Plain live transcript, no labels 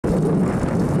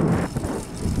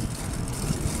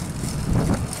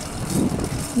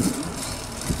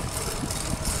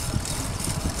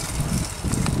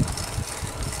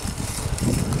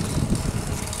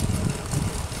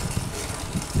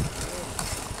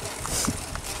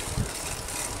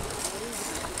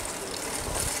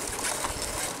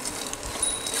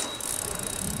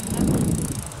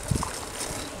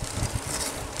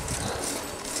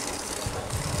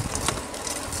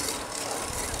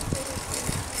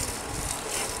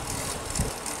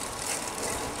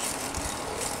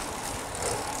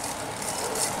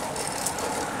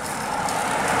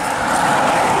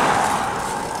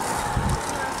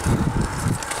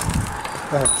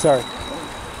Sorry.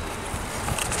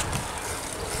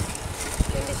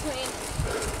 In between.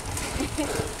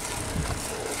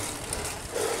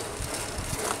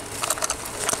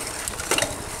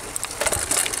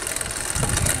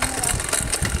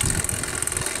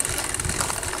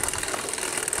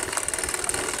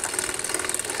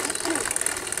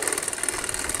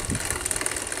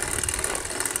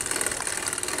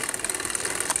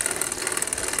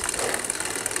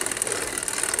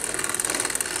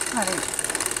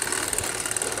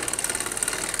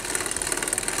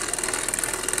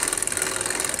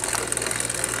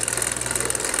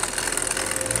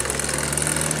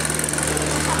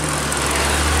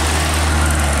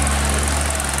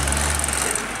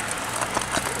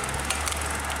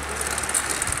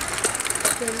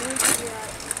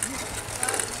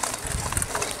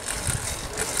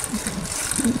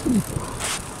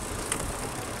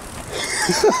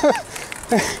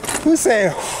 Who's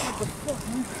saying?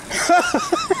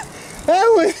 That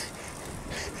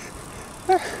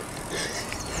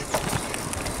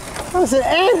was an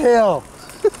anthill.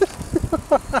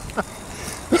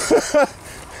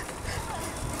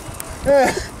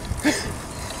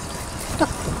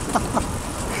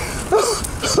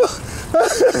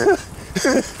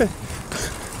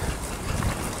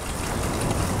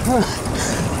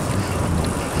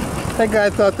 That guy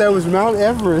thought that was Mount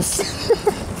Everest.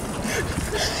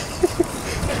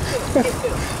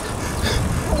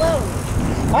 Hello.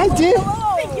 I did. Hello.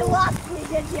 I think you lost me,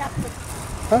 did you?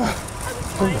 Oh, I was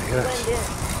trying to blend in.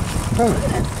 Look at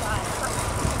that side.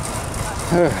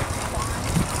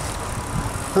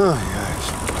 Oh my gosh.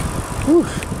 Whew.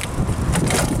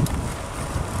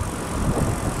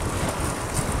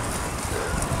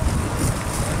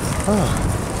 Oh,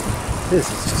 this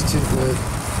is just too good.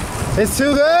 It's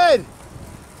too good!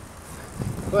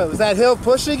 What, was that hill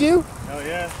pushing you? Oh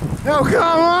yeah. No,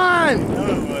 come on! No,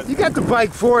 it was. You got the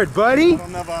bike for it, buddy. I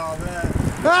don't know about all that.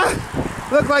 Ah,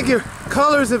 look like your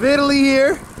colors of Italy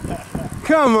here.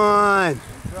 Come on.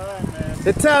 Try, man.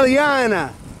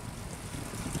 Italiana.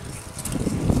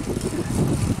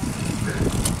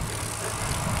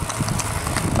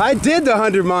 I did the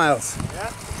 100 miles.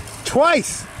 Yeah?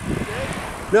 Twice.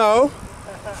 No.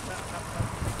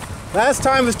 Last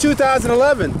time was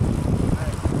 2011.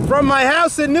 From my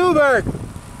house in Newburgh.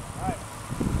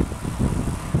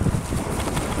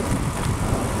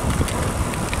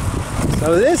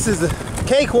 So this is a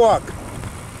cakewalk.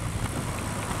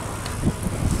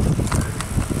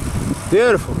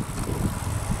 Beautiful.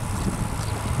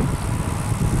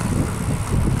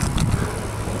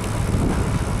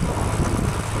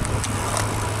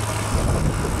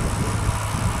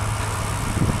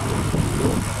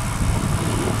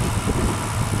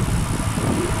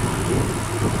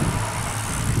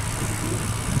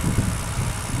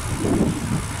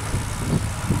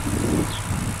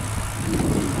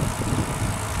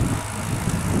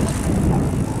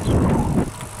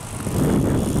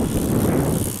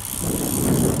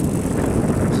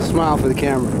 Smile for the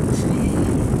camera.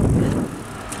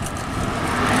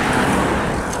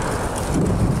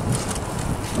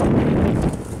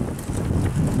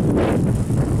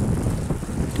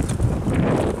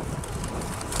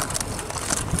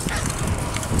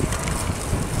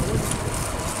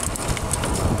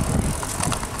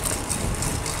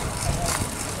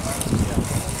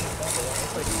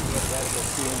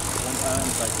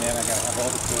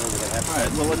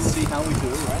 Alright, well let's see how we do,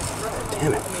 right?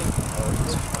 Damn it.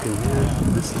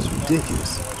 This is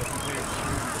ridiculous.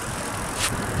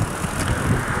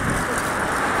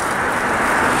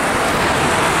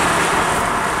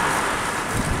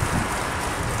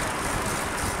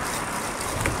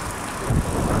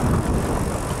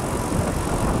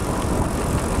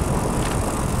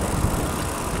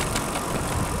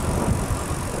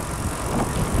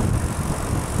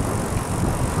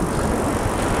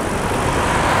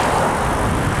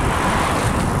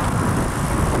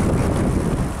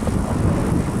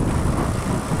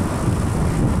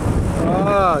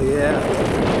 Oh, yeah.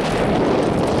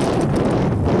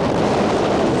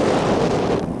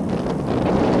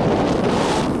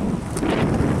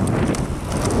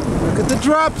 Look at the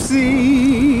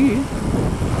dropsy.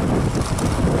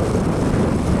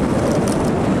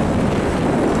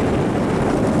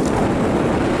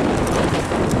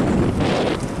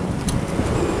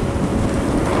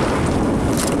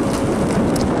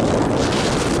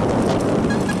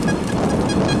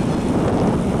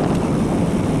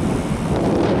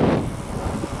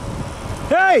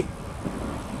 Hey!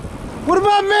 What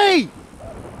about me?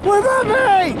 What about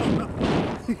me?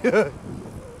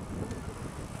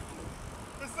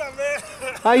 What's up, man?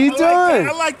 How you doing?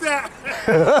 I like that.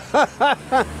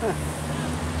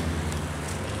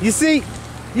 You see,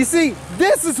 You see,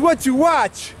 this is what you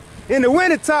watch in the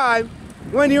wintertime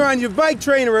when you're on your bike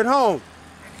trainer at home.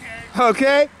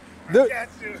 Okay?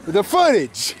 The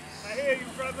footage. I hear you,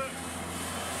 brother.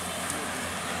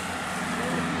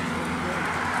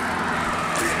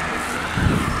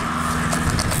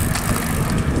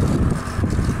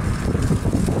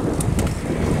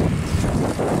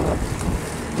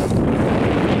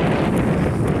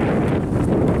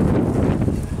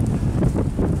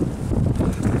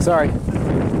 Sorry.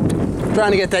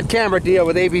 Trying to get that camera deal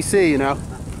with ABC, you know.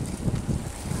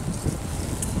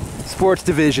 Sports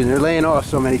division, they're laying off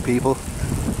so many people.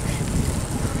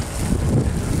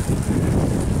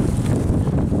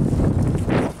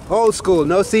 Old school,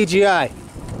 no CGI.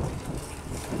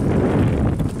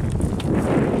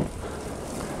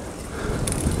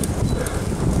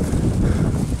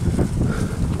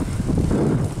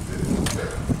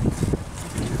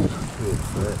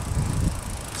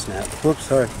 Snap. Whoops,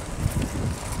 sorry.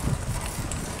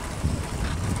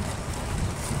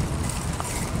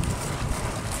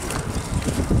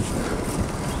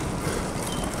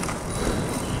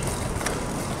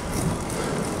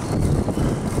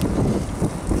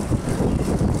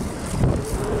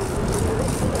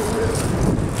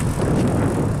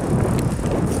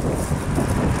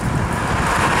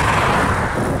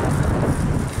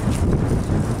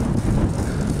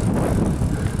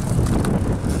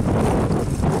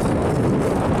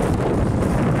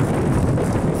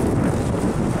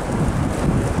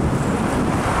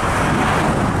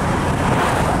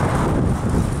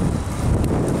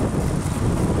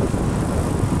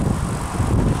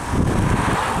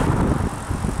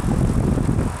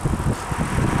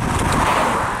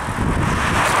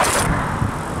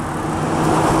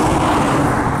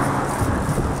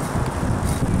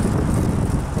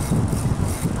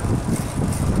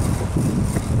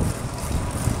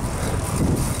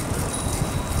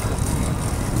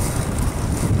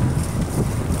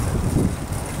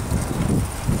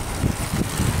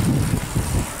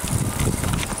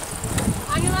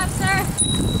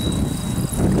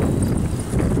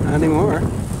 Not anymore.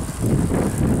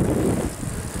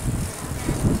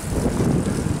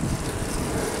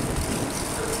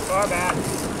 Far back.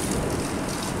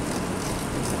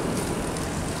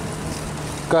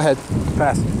 Go ahead.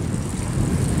 Pass.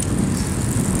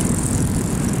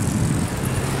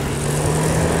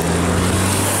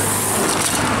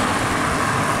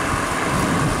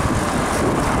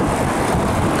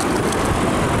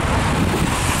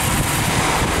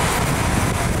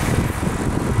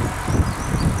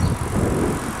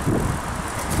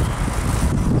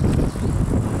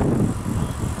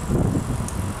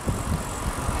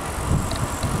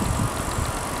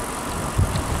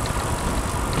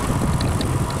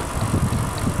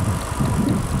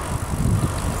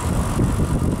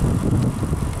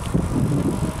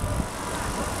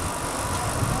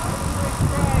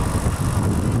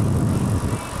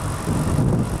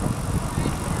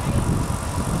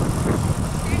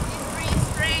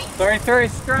 Thirty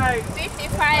straight.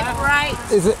 55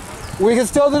 right. Is it? We can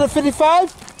still do the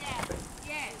 55? Yes.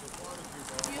 Yes.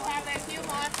 You have a few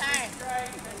more time.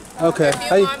 Okay. A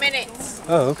few more minutes.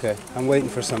 Oh, okay. I'm waiting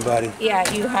for somebody. Yeah,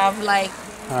 you have like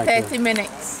All right, 30 good.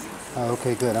 minutes. Oh,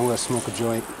 okay, good. I'm going to smoke a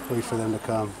joint, wait for them to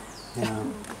come, you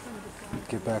know,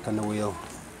 get back on the wheel.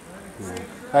 Yeah.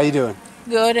 How you doing?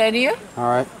 Good, and you? All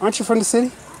right. Aren't you from the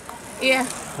city? Yeah.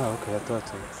 Oh, okay. I thought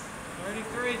so.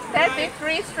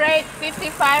 33 straight,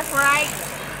 55 right.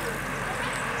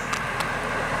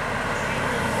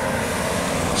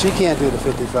 She can't do the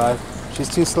 55. She's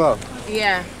too slow.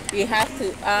 Yeah, you have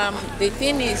to. The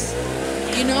thing is,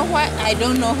 you know what? I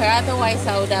don't know her. Otherwise,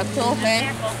 I would have told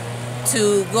her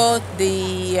to go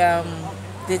the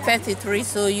 33,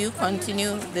 so you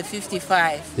continue the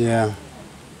 55. Yeah.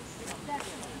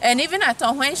 And even at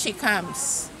all, when she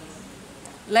comes,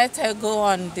 let her go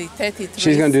on the 33.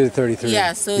 She's going to do the 33.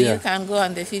 Yeah, so you can go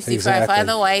on the 55. Exactly.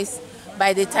 Otherwise,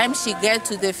 by the time she gets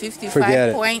to the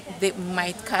 55 point, they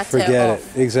might cut her off. Forget it.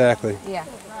 Exactly. Yeah.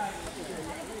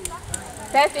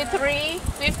 33,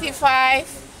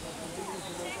 55.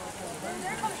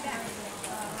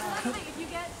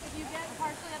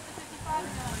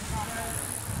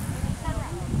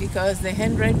 Because the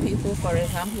 100 people, for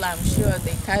example, I'm sure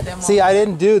they cut them off. See, I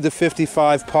didn't do the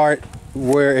 55 part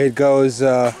where it goes,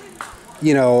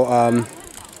 you know,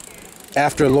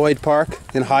 after Lloyd Park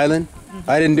in Highland.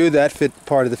 I didn't do that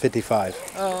part of the 55.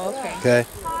 Oh, okay. Okay.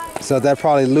 So that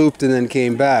probably looped and then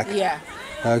came back. Yeah.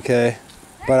 Okay.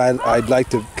 But I'd like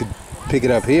to could pick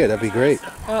it up here. That'd be great.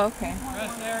 Oh, okay.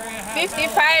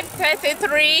 55,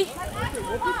 33.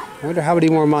 I wonder how many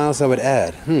more miles I would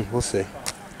add. We'll see.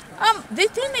 The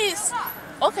thing is,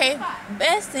 Okay,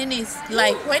 best thing is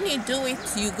like when you do it,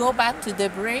 you go back to the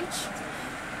bridge.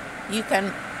 You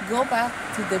can go back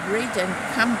to the bridge and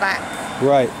come back.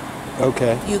 Right.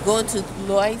 Okay. You go to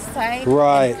Lloyd's side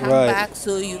Right, and come right. back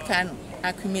so you can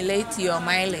accumulate your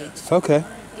mileage. Okay.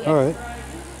 All right.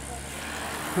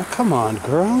 Now, come on,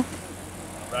 girl.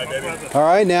 All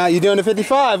right, now you're doing the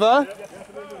 55, huh?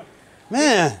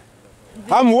 Man,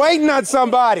 I'm waiting on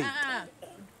somebody.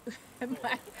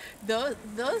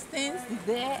 Those things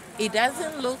there, it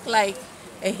doesn't look like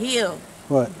a hill.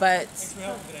 What? But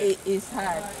it's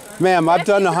hard. Ma'am, I've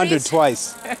done 100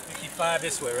 twice. 55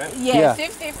 this way, right? Yeah,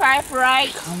 55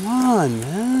 right. Come on,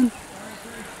 man.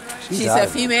 She's a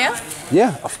female?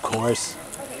 Yeah, of course.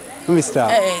 Let me stop.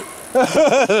 Hey.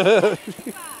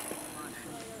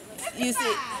 You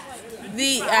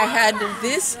see, I had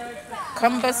this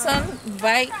cumbersome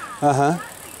bike. Uh-huh.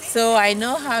 So I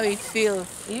know how it feels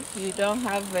if you don't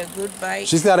have a good bike.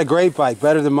 She's got a great bike,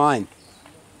 better than mine.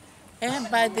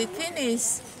 But the thing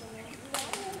is,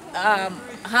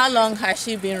 how long has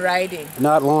she been riding?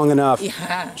 Not long enough.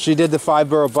 Yeah. She did the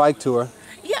 5-borough bike tour.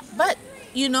 Yeah, but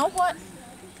you know what?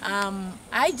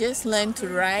 I just learned to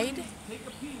ride.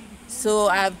 So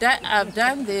I've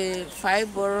done the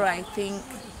 5-borough, I think,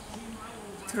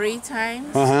 3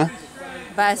 times. Uh-huh.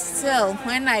 But still,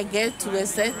 when I get to a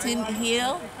certain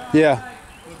hill, Yeah.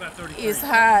 it's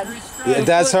hard. Yeah,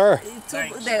 that's her. To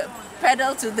put the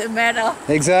pedal to the metal.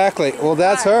 Exactly. Well,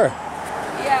 that's her.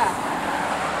 Yeah.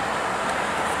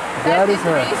 That is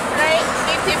her.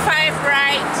 55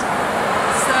 right.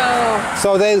 So.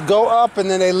 So they go up and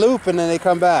then they loop and then they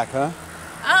come back, huh?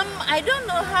 I don't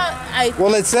know how.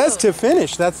 Well, it says to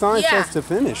finish. That sign Yeah. says to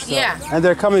finish. So. Yeah. And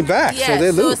they're coming back, Yeah, so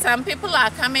they so loop. some people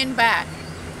are coming back.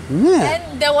 Yeah.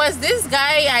 And there was this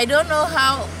guy, I don't know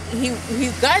how he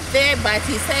got there, but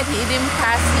he said he didn't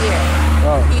pass here.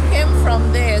 Oh. He came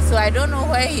from there, so I don't know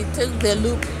where he took the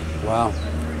loop. Wow.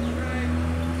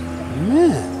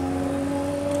 Man.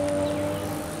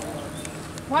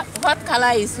 What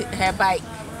color is her bike?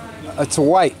 It's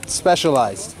white,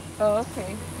 specialized. Oh,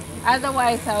 okay.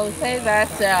 Otherwise, I would say that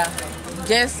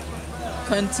just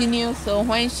continue. So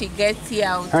when she gets here,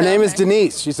 I'll Her name is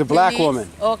Denise. She's a black woman.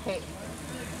 Okay.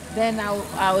 Then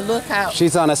I'll look out.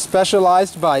 She's on a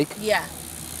specialized bike. Yeah.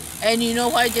 And you know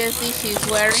what jersey she's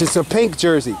wearing? She's a pink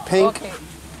jersey. Pink. Okay.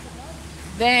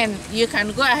 Then you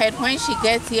can go ahead. When she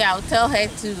gets here, I'll tell her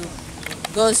to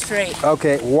go straight.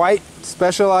 Okay, white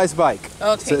specialized bike.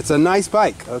 Okay. So it's a nice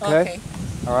bike, okay?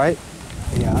 All right?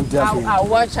 Yeah, I'm definitely. I'll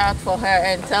watch out for her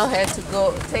and tell her to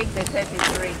go take the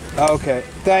 33. Okay,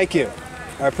 thank you.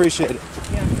 I appreciate it.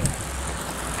 Yeah.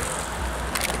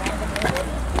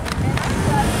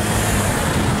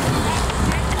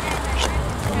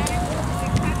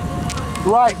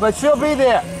 Right, but she'll be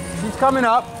there. She's coming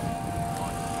up.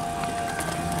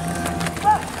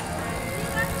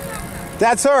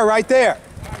 That's her right there.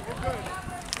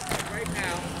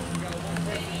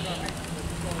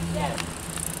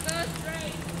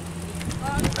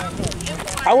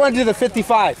 I want to do the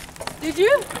 55. Did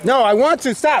you? No, I want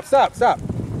to. Stop, stop, stop.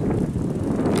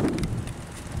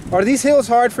 Are these hills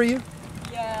hard for you?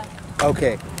 Yeah.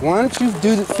 Okay, why don't you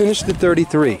finish the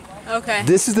 33? Okay.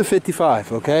 This is the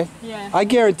 55, okay? Yeah. I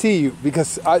guarantee you,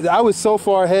 because I was so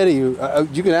far ahead of you.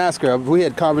 You can ask her. We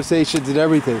had conversations and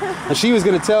everything, and she was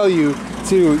going to tell you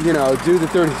to, you know, do the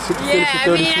 30. Yeah, I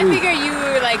mean, I figured you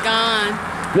were like gone.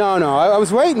 No, I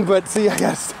was waiting, but see, I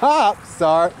got to stop.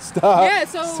 Stop. Yeah,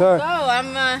 so Sorry. go.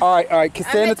 I'm. All right.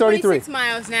 Stay in the 33. 26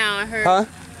 miles now. I heard. Huh?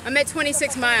 I'm at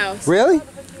 26 miles. Really?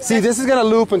 See, this is going to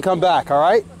loop and come back. All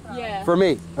right? Yeah. For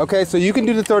me. Okay, so you can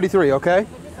do the 33. Okay.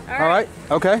 All right.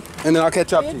 Okay. And then I'll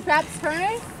catch up to Your you. traps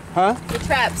current? Huh? Your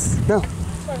traps. No.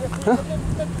 Huh?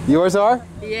 Yours are?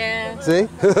 Yeah. See?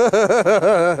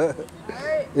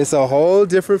 It's a whole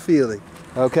different feeling.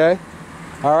 Okay?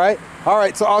 All right? All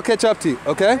right, so I'll catch up to you,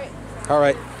 okay? All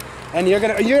right. And you're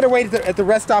gonna wait at the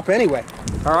rest stop anyway.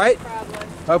 All right?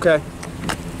 Okay.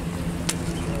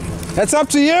 That's up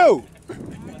to you.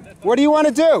 What do you want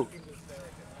to do?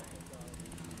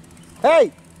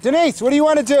 Hey, Denise, what do you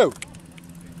want to do?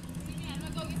 I'm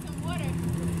gonna go get some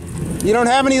water. You don't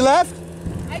have any left?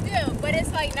 I do, but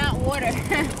it's like not water.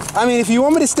 I mean, if you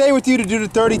want me to stay with you to do the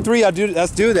 33,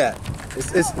 let's do that.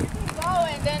 It's Go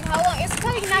and then how long? It's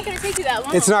probably not gonna take you that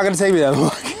long. It's not going to take me that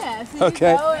long. Yeah. So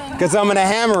Okay? go and, Because I'm going to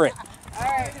hammer it. all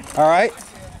right. All right?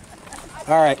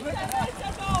 All right.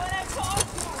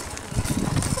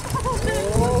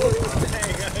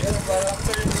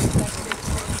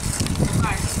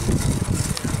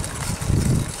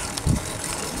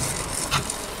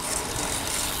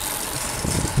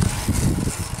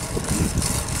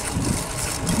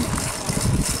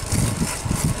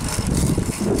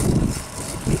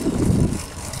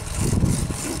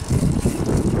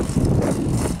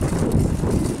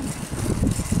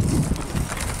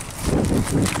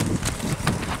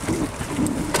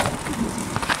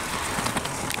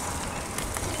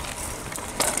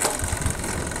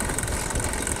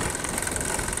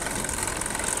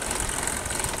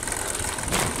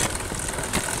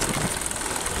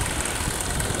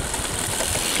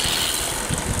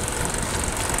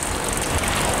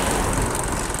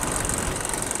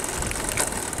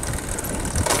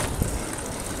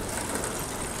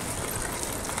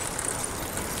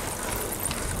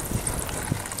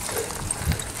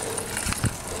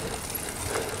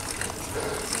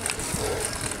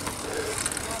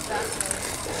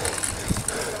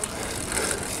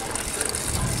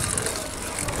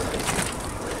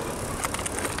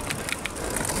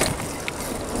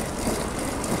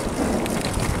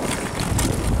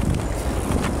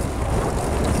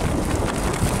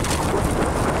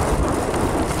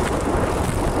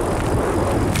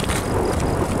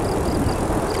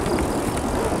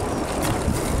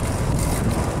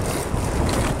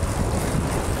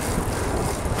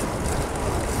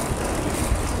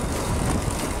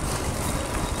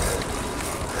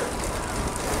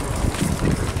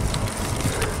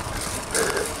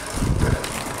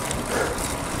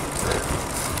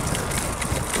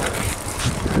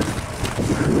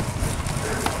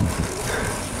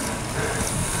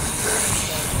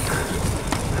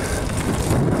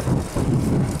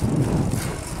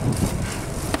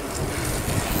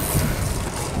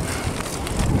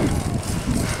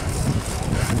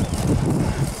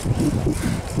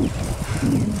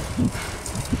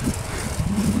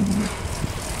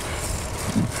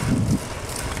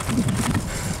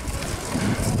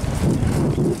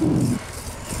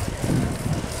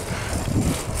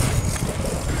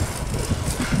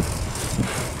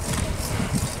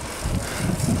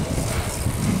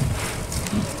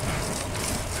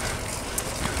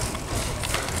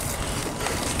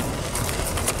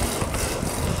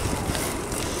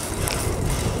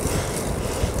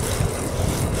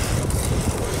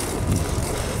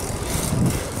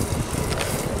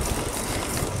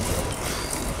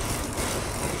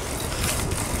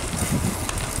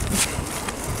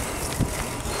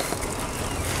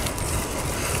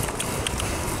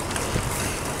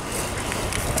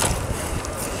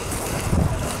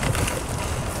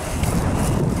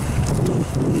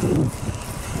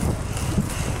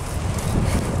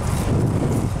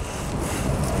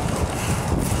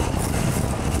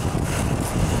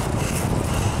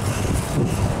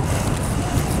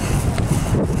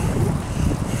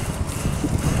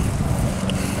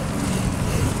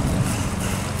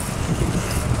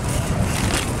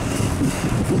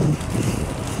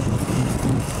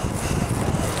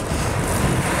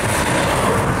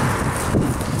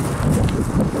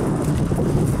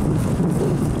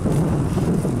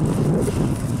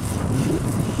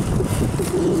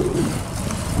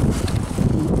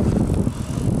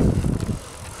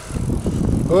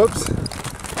 Whoops.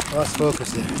 Lost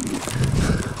focus there.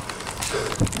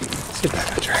 Let's get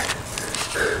back on track.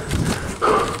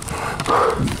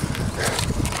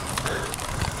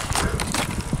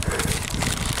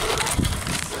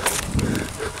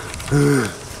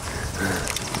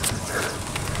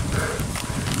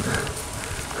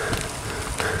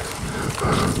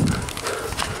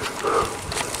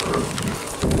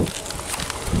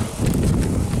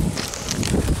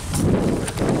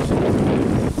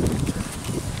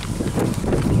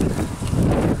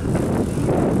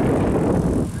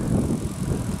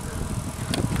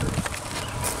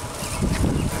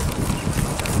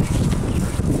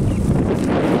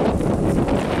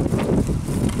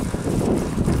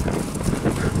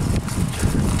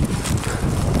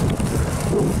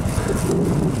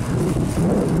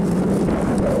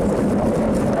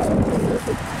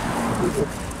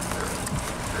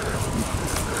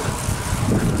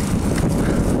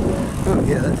 Oh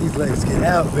yeah, let these legs get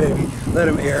out, baby. Let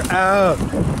them air out.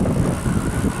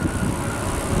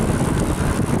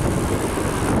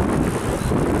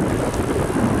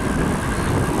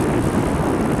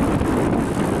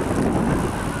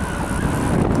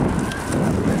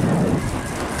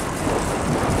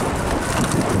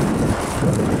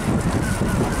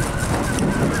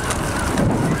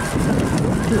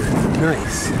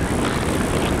 Nice.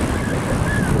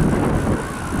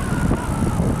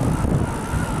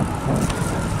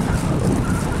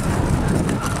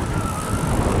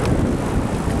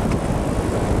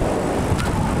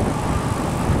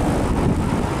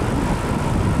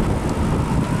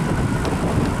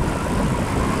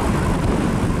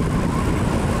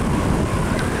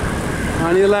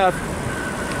 On your left.